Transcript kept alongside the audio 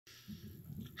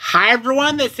Hi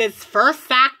everyone, this is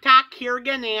FirstZachAttackDVD here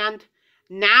again, and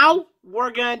now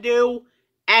we're going to do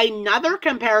another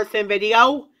comparison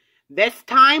video, this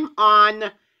time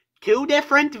on two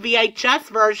different VHS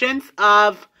versions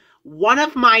of one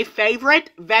of my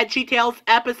favorite Veggietales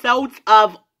episodes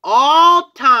of all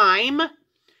time,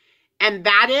 and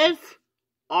that is,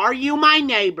 Are You My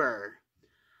Neighbor?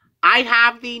 I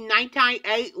have the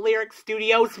 1998 Lyric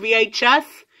Studios VHS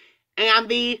and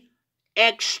the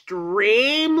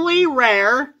extremely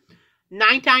rare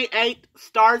 1998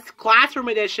 Stars Classroom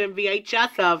Edition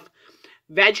VHS of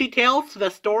Veggietales, The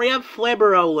Story of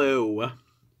Flibberaloo,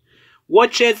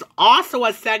 which is also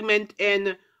a segment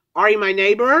in Are You My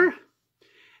Neighbor?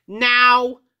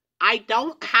 Now, I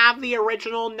don't have the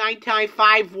original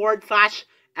 1995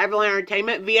 Word/Everland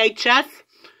Entertainment VHS,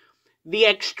 the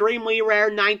extremely rare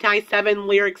 1997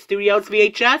 Lyric Studios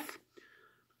VHS,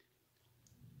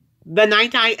 the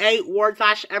 1998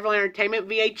 Word/Everland Entertainment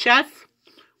VHS,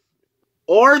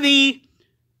 or the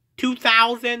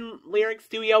 2000 Lyric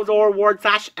Studios or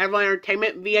Word/Everland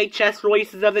Entertainment VHS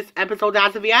releases of this episode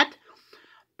as of yet,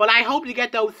 but I hope to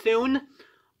get those soon,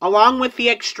 along with the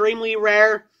extremely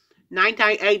rare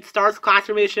 1998 Stars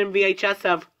Classroom Edition VHS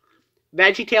of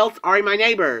Veggietales, Are You My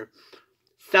Neighbor?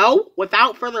 So,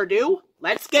 without further ado,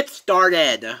 let's get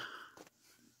started.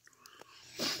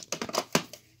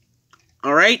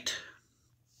 Alright.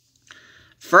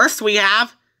 First, we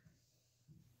have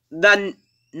the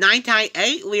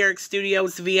 1998 Lyric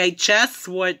Studios VHS,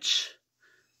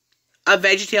 of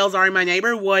Veggietales, Are You My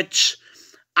Neighbor? Which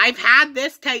I've had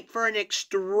this tape for an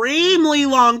extremely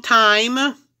long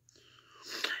time,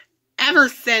 ever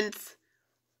since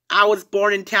I was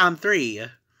born in Town 3.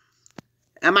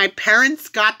 And my parents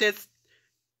got this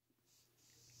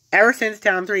ever since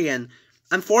Town 3, and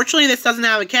unfortunately this doesn't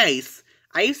have a case.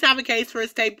 I used to have a case for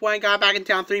this tape when I got back in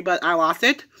Town 3, but I lost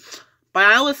it. But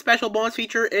I know the special bonus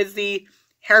feature is the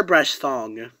Hairbrush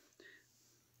song.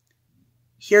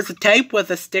 Here's a tape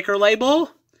with a sticker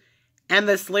label, and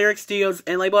this Lyric Studios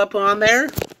end label I put on there.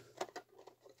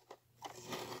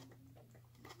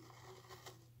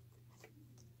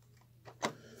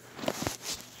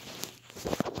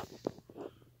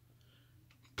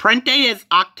 Print date is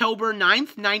October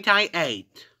 9th,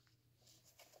 1998.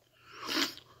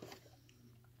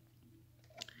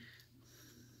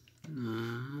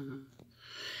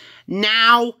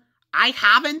 Now, I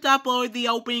haven't uploaded the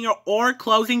opening or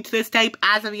closing to this tape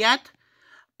as of yet,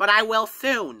 but I will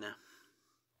soon.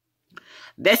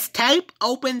 This tape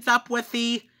opens up with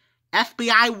the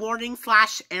FBI warning /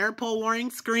 Interpol warning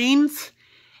screens,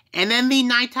 and then the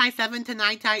 1997 to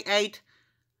 1998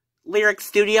 Lyric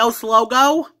Studios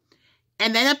logo,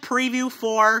 and then a preview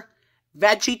for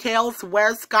Veggietales,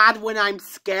 Where's God When I'm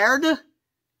Scared,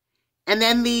 and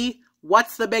then the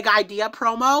What's the Big Idea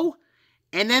promo,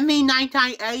 and then the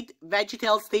 1998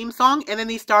 Veggietales theme song, and then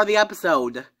the star of the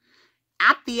episode.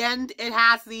 At the end, it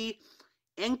has the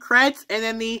end credits, and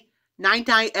then the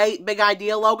 1998 Big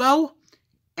Idea logo,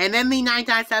 and then the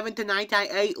 1997 to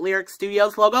 1998 Lyric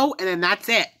Studios logo, and then that's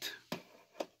it.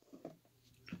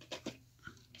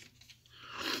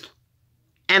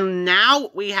 And now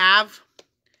we have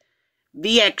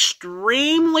the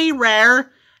extremely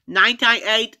rare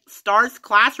 1998 Stars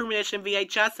Classroom Edition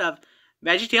VHS of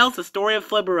Veggietales, The Story of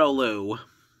Flibberaloo,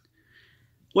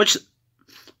 which,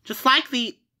 just like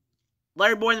the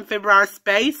Larry Boy and Fibber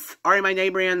Space, Are You My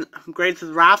Neighbor, and Greatest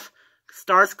of Wrath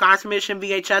Stars Classroom Edition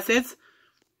VHSs,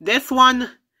 this one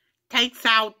edits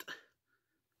out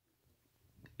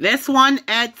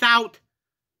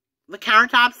the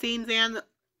countertop scenes and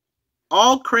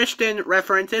all Christian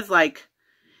references, like,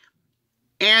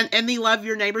 and the Love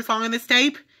Your Neighbor song in this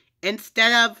tape.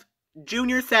 Instead of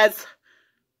Junior says,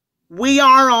 we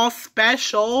are all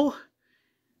special,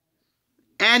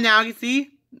 and now you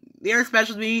see, you're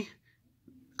special to me,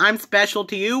 I'm special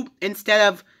to you, instead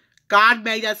of God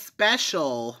made us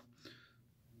special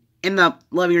in the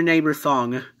Love Your Neighbor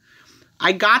song.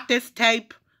 I got this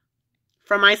tape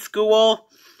from my school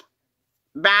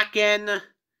back in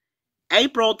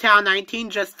April 2019,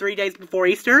 just 3 days before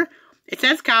Easter. It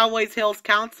says Cowboys Hills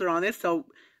Counselor on this, so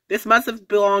this must have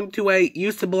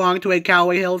used to belong to a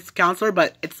Cowboy Hills Counselor,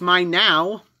 but it's mine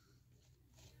now.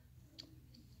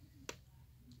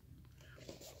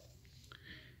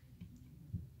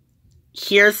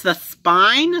 Here's the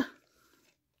spine.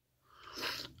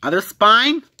 Other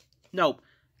spine. No.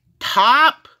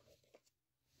 Top.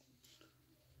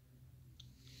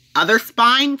 Other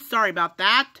spine. Sorry about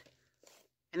that.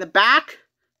 In the back,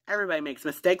 everybody makes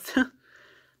mistakes.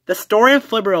 The Story of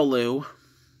Flibberaloo.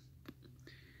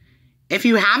 If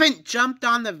you haven't jumped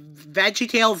on the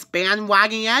Veggietales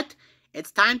bandwagon yet,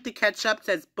 It's time to catch up,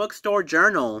 says Bookstore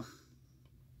Journal.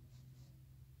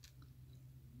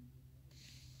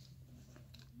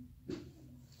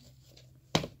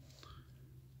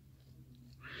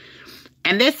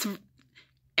 And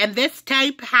this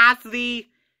tape has the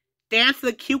Dance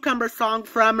the Cucumber song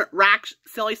from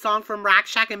silly song from Rack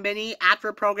Shack and Benny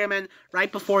after program and right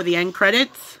before the end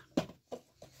credits.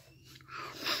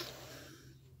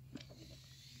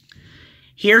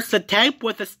 Here's the tape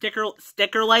with the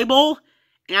sticker label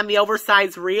and the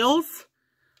oversized reels.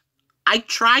 I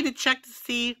tried to check to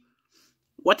see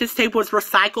what this tape was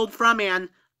recycled from, and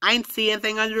I didn't see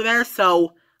anything under there,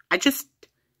 so I just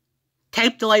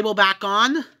taped the label back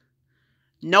on.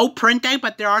 No print tape,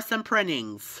 but there are some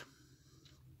printings.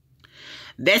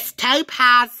 This tape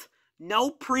has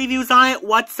no previews on it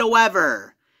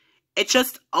whatsoever. It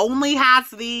just only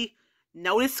has the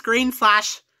notice screen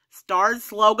 /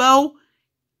 stars logo,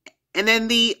 and then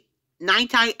the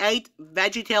 1998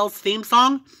 Veggietales theme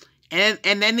song, and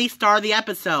then the star of the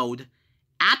episode.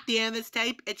 At the end of this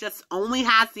tape, it just only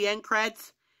has the end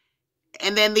credits,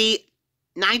 and then the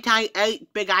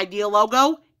 1998 Big Idea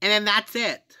logo, and then that's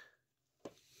it.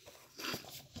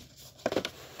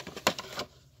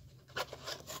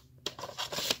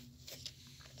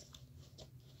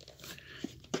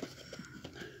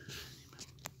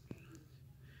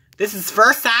 This is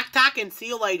First Attack, and see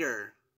you later.